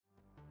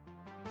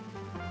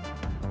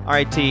All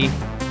right, T.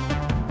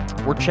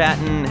 We're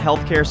chatting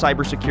healthcare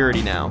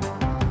cybersecurity now.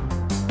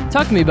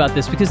 Talk to me about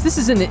this, because this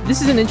is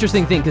an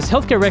interesting thing, because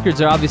healthcare records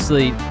are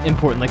obviously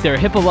important. Like, there are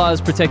HIPAA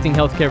laws protecting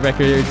healthcare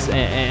records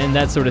and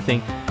that sort of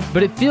thing.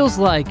 But it feels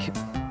like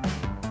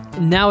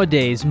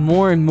nowadays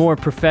more and more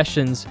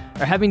professions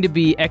are having to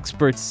be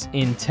experts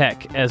in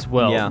tech as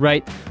well,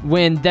 right?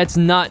 When that's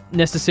not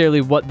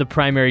necessarily what the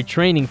primary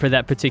training for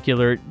that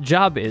particular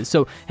job is.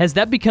 So has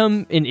that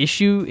become an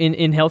issue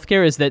in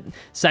healthcare, is that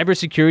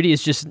cybersecurity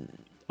is just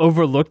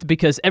overlooked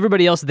because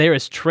everybody else there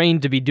is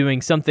trained to be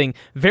doing something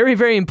very,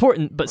 very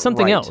important, but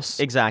something else?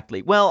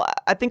 Exactly. Well,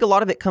 I think a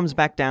lot of it comes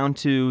back down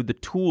to the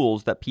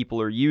tools that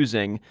people are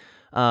using.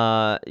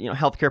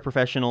 Healthcare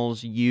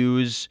professionals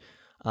use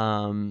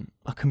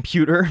a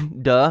computer,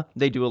 duh.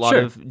 They do a lot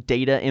of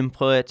data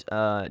input,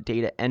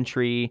 data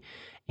entry,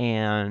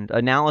 and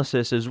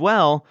analysis as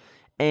well.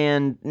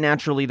 And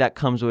naturally, that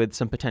comes with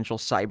some potential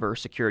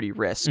cybersecurity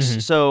risks. Mm-hmm.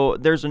 So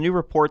there's a new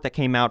report that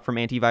came out from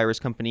antivirus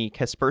company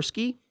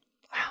Kaspersky.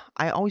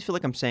 I always feel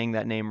like I'm saying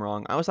that name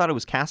wrong. I always thought it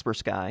was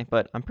Kaspersky,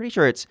 but I'm pretty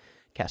sure it's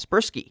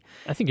Kaspersky.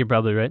 I think you're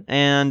probably right.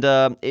 And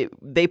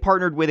they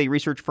partnered with a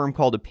research firm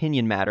called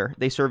Opinion Matter.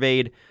 They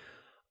surveyed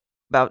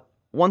about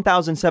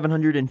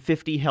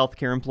 1,750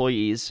 healthcare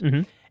employees.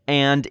 Mm-hmm.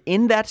 And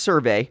in that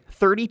survey,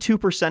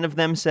 32% of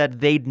them said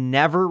they'd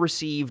never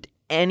received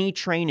any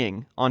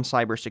training on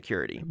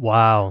cybersecurity.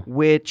 Wow.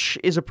 Which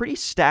is a pretty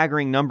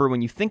staggering number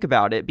when you think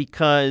about it,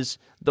 because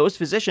those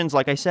physicians,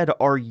 like I said,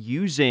 are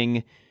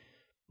using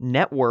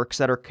networks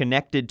that are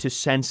connected to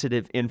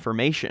sensitive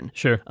information.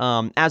 Sure.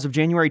 As of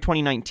January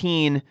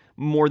 2019,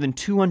 more than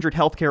 200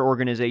 healthcare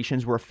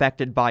organizations were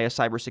affected by a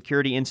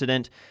cybersecurity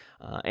incident,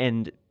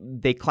 and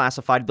they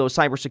classified those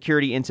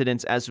cybersecurity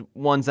incidents as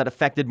ones that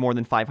affected more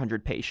than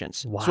 500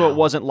 patients. Wow. So it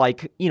wasn't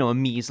like, a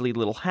measly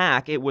little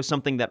hack. It was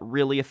something that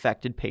really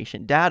affected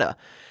patient data.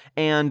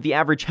 And the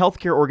average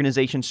healthcare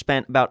organization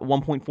spent about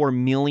 $1.4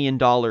 million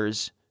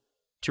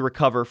to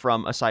recover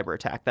from a cyber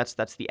attack.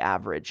 That's the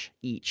average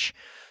each.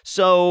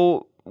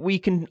 So we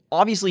can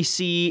obviously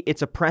see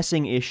it's a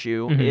pressing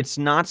issue. Mm-hmm. It's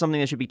not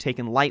something that should be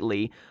taken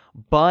lightly,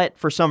 but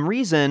for some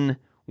reason,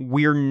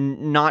 we're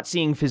not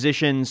seeing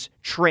physicians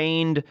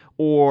trained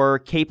or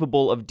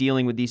capable of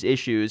dealing with these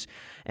issues.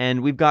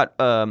 And we've got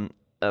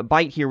a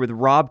bite here with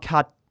Rob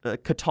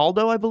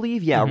Cataldo, I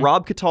believe. Yeah, Mm-hmm.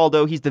 Rob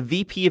Cataldo. He's the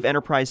VP of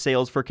Enterprise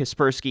Sales for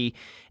Kaspersky,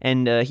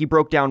 and he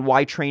broke down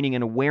why training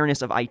and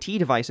awareness of IT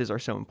devices are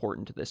so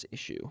important to this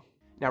issue.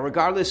 Now,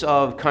 regardless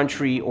of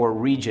country or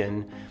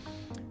region,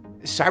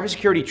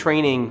 cybersecurity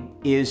training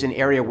is an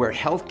area where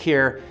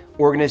healthcare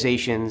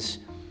organizations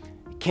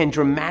can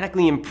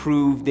dramatically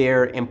improve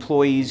their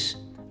employees'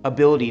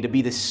 ability to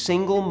be the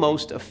single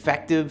most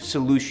effective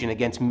solution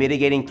against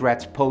mitigating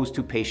threats posed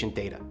to patient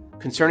data.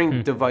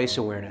 Concerning device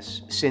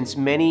awareness, since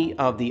many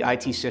of the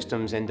IT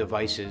systems and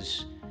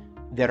devices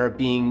that are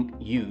being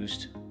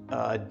used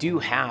do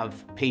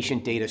have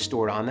patient data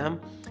stored on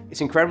them,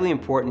 it's incredibly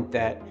important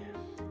that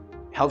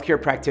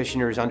healthcare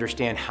practitioners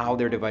understand how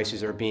their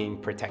devices are being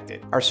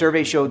protected. Our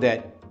survey showed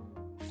that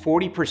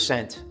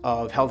 40%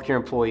 of healthcare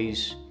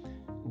employees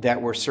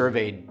that were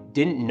surveyed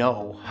didn't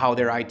know how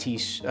their IT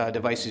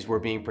devices were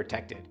being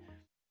protected.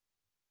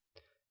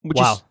 Which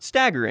is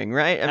staggering,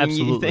 right? I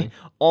mean, you think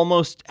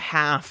almost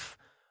half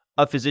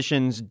of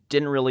physicians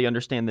didn't really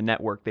understand the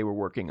network they were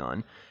working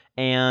on.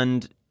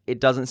 And it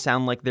doesn't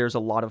sound like there's a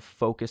lot of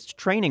focused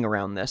training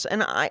around this.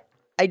 And I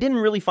didn't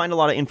really find a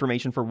lot of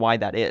information for why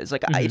that is.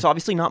 Like, it's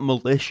obviously not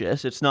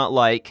malicious. It's not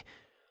like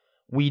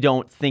we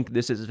don't think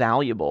this is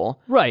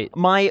valuable. Right.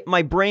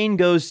 My brain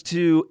goes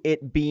to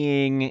it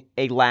being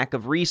a lack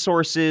of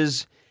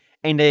resources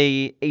and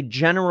a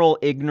general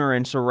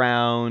ignorance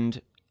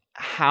around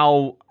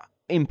how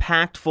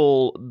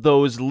impactful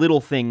those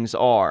little things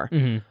are.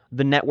 Mm-hmm.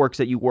 The networks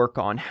that you work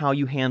on, how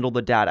you handle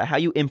the data, how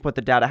you input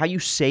the data, how you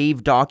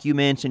save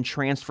documents and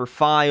transfer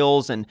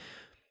files, and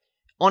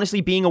honestly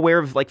being aware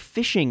of like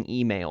phishing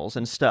emails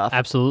and stuff.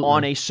 Absolutely.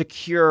 On a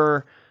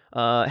secure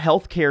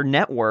healthcare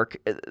network.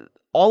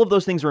 All of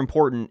those things are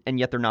important, and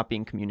yet they're not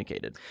being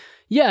communicated.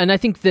 Yeah, and I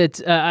think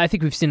that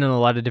we've seen in a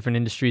lot of different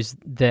industries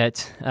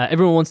that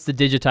everyone wants to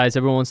digitize,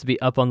 everyone wants to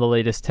be up on the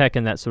latest tech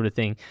and that sort of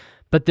thing,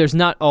 but there's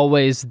not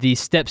always the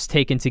steps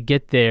taken to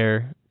get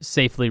there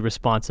safely,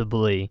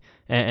 responsibly,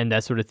 and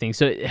that sort of thing.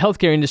 So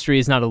healthcare industry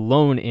is not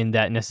alone in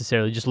that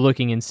necessarily, just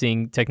looking and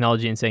seeing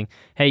technology and saying,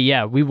 hey,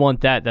 yeah, we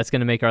want that. That's going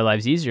to make our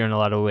lives easier in a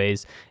lot of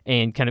ways,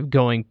 and kind of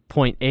going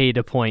point A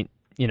to point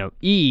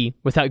E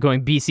without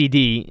going B, C,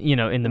 D,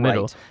 in the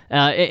middle.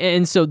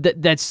 And so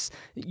that's,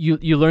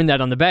 you learn that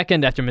on the back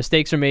end after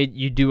mistakes are made,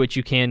 you do what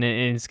you can,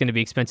 and it's going to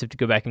be expensive to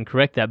go back and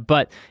correct that.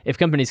 But if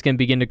companies can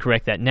begin to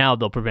correct that now,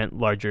 they'll prevent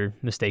larger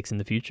mistakes in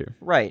the future.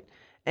 Right.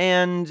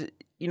 And,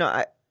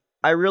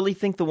 I really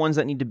think the ones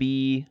that need to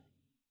be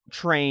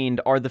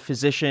trained are the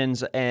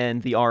physicians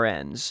and the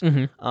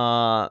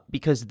RNs,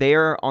 because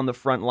they're on the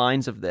front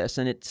lines of this.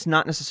 And it's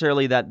not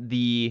necessarily that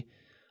the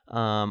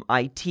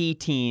IT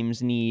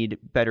teams need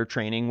better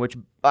training, which,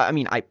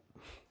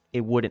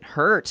 it wouldn't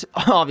hurt,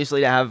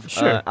 obviously, to have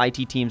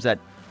IT teams that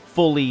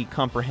fully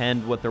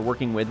comprehend what they're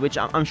working with, which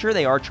I'm sure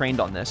they are trained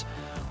on this.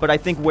 But I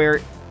think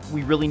where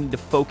we really need to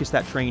focus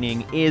that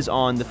training is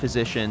on the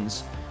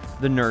physicians,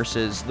 the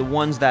nurses, the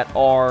ones that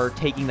are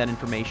taking that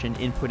information,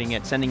 inputting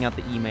it, sending out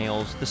the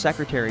emails, the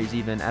secretaries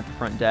even at the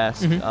front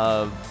desk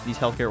of these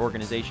healthcare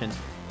organizations.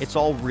 It's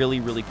all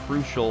really, really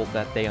crucial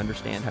that they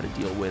understand how to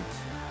deal with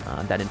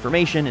that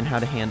information and how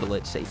to handle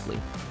it safely.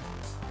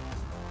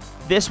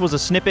 This was a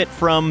snippet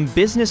from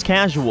Business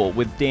Casual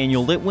with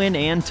Daniel Litwin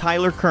and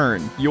Tyler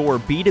Kern, your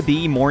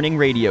B2B morning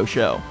radio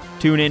show.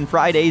 Tune in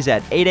Fridays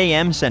at 8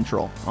 a.m.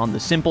 Central on the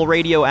Simple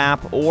Radio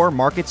app or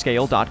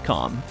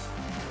marketscale.com.